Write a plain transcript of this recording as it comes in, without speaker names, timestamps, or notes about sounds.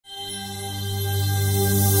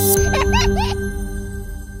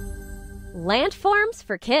Landforms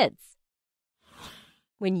for kids.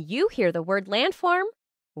 When you hear the word landform,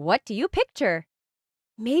 what do you picture?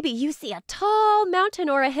 Maybe you see a tall mountain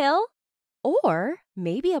or a hill, or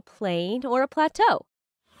maybe a plain or a plateau.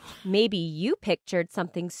 Maybe you pictured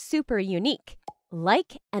something super unique,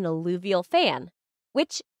 like an alluvial fan,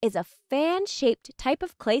 which is a fan-shaped type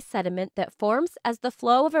of clay sediment that forms as the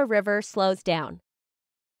flow of a river slows down.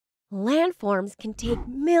 Landforms can take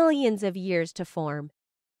millions of years to form.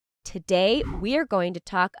 Today, we are going to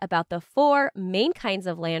talk about the 4 main kinds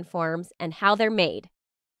of landforms and how they're made.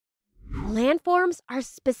 Landforms are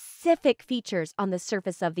specific features on the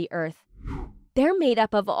surface of the Earth. They're made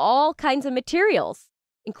up of all kinds of materials,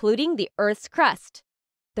 including the Earth's crust,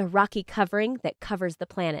 the rocky covering that covers the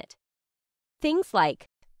planet. Things like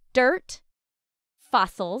dirt,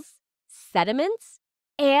 fossils, sediments,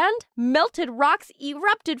 and melted rocks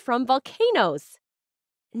erupted from volcanoes.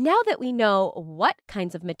 Now that we know what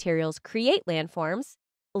kinds of materials create landforms,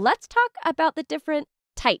 let's talk about the different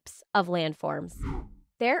types of landforms.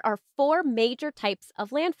 There are 4 major types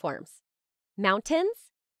of landforms: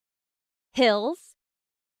 mountains, hills,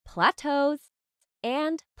 plateaus,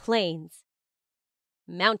 and plains.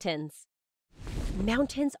 Mountains.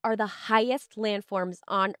 Mountains are the highest landforms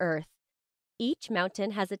on Earth. Each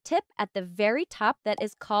mountain has a tip at the very top that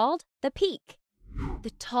is called the peak.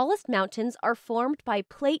 The tallest mountains are formed by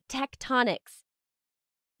plate tectonics,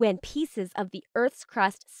 when pieces of the Earth's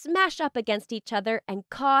crust smash up against each other and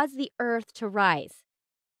cause the Earth to rise.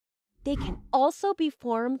 They can also be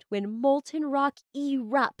formed when molten rock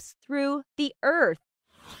erupts through the Earth.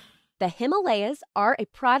 The Himalayas are a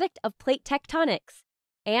product of plate tectonics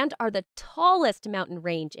and are the tallest mountain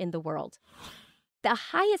range in the world. The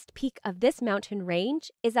highest peak of this mountain range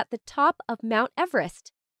is at the top of Mount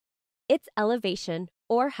Everest. Its elevation,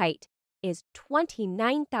 or height, is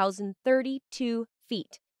 29,032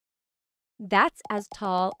 feet. That's as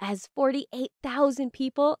tall as 48,000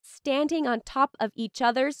 people standing on top of each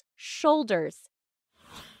other's shoulders.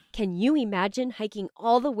 Can you imagine hiking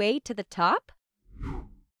all the way to the top?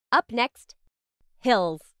 Up next,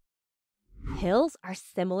 hills. Hills are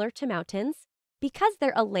similar to mountains because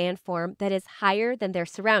they're a landform that is higher than their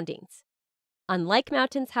surroundings. Unlike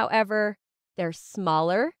mountains, however, they're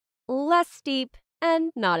smaller, less steep,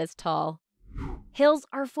 and not as tall. Hills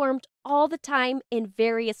are formed all the time in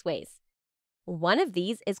various ways. One of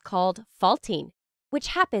these is called faulting, which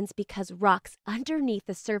happens because rocks underneath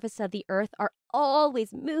the surface of the Earth are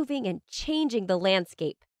always moving and changing the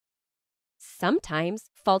landscape. Sometimes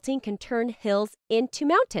faulting can turn hills into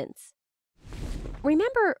mountains.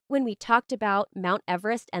 Remember when we talked about Mount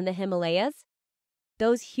Everest and the Himalayas?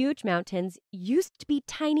 Those huge mountains used to be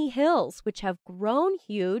tiny hills, which have grown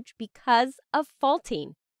huge because of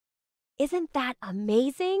faulting. Isn't that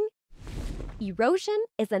amazing? Erosion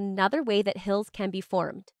is another way that hills can be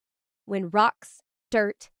formed. When rocks,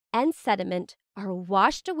 dirt, and sediment are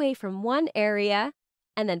washed away from one area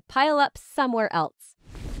and then pile up somewhere else.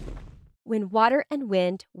 When water and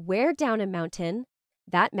wind wear down a mountain,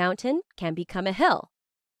 that mountain can become a hill,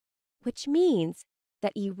 which means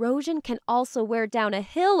that erosion can also wear down a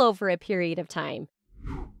hill over a period of time.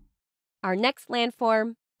 Our next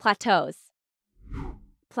landform, plateaus.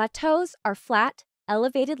 Plateaus are flat,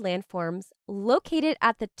 elevated landforms located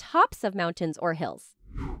at the tops of mountains or hills.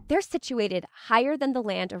 They're situated higher than the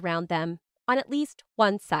land around them on at least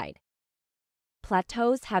one side.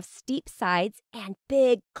 Plateaus have steep sides and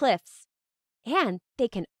big cliffs, and they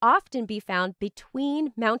can often be found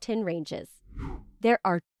between mountain ranges. There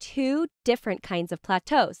are 2 different kinds of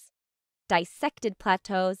plateaus: dissected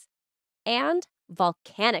plateaus and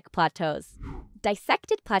volcanic plateaus.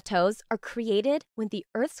 Dissected plateaus are created when the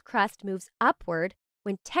Earth's crust moves upward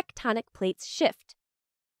when tectonic plates shift,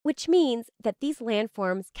 which means that these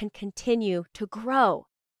landforms can continue to grow.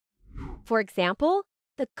 For example,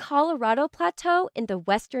 the Colorado Plateau in the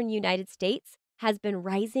western United States has been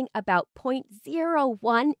rising about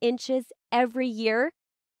 0.01 inches every year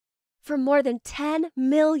for more than 10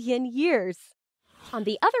 million years. On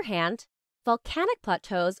the other hand, volcanic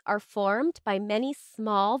plateaus are formed by many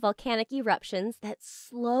small volcanic eruptions that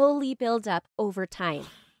slowly build up over time.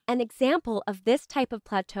 An example of this type of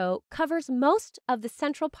plateau covers most of the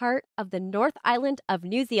central part of the North Island of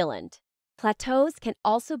New Zealand. Plateaus can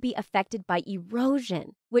also be affected by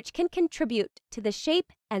erosion, which can contribute to the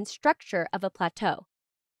shape and structure of a plateau.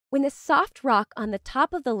 When the soft rock on the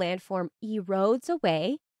top of the landform erodes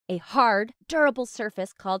away, a hard, durable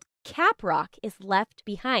surface called cap rock is left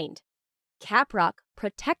behind. Cap rock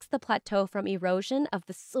protects the plateau from erosion of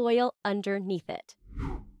the soil underneath it.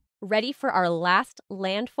 Ready for our last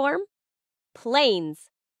landform? Plains.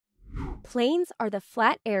 Plains are the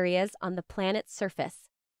flat areas on the planet's surface.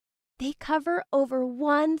 They cover over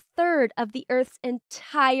 1/3 of the Earth's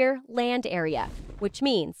entire land area, which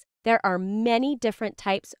means there are many different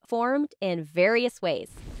types formed in various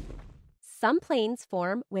ways. Some plains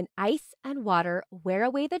form when ice and water wear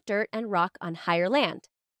away the dirt and rock on higher land.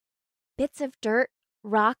 Bits of dirt,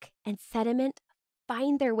 rock, and sediment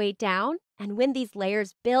find their way down, and when these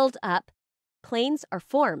layers build up, plains are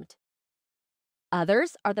formed.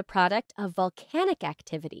 Others are the product of volcanic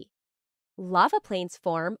activity. Lava plains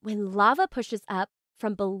form when lava pushes up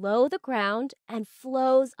from below the ground and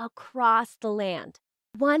flows across the land.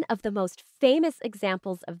 One of the most famous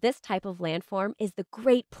examples of this type of landform is the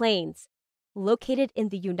Great Plains, located in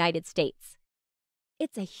the United States.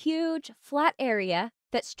 It's a huge, flat area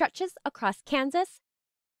that stretches across Kansas,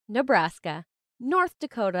 Nebraska, North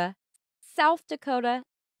Dakota, South Dakota,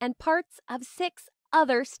 and parts of 6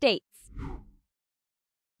 other states.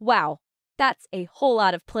 Wow, that's a whole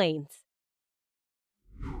lot of plains.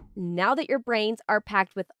 Now that your brains are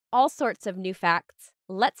packed with all sorts of new facts,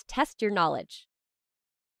 let's test your knowledge.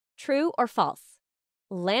 True or false?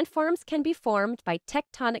 Landforms can be formed by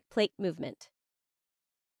tectonic plate movement.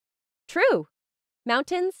 True!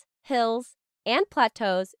 Mountains, hills, and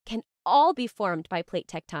plateaus can all be formed by plate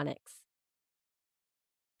tectonics.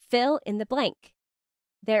 Fill in the blank.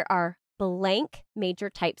 There are blank major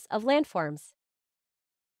types of landforms.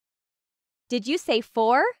 Did you say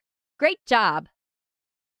 4? Great job!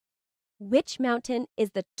 Which mountain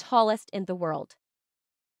is the tallest in the world?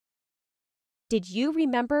 Did you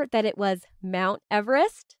remember that it was Mount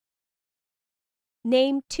Everest?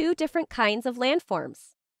 Name 2 different kinds of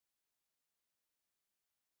landforms.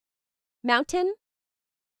 Mountain,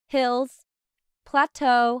 hills,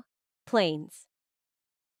 plateau, plains.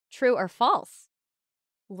 True or false?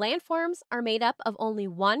 Landforms are made up of only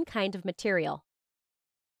one kind of material.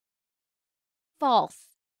 False.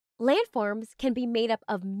 Landforms can be made up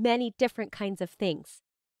of many different kinds of things,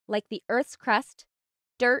 like the Earth's crust,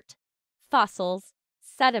 dirt, fossils,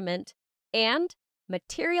 sediment, and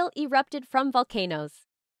material erupted from volcanoes.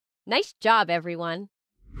 Nice job, everyone!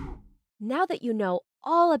 Now that you know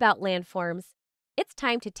all about landforms, it's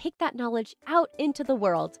time to take that knowledge out into the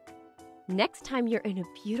world. Next time you're in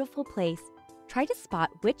a beautiful place, try to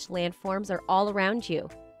spot which landforms are all around you,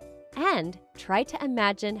 and try to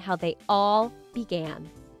imagine how they all began.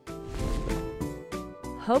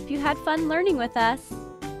 Hope you had fun learning with us.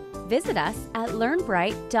 Visit us at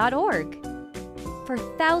learnbright.org for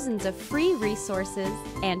thousands of free resources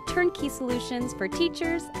and turnkey solutions for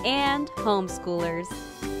teachers and homeschoolers.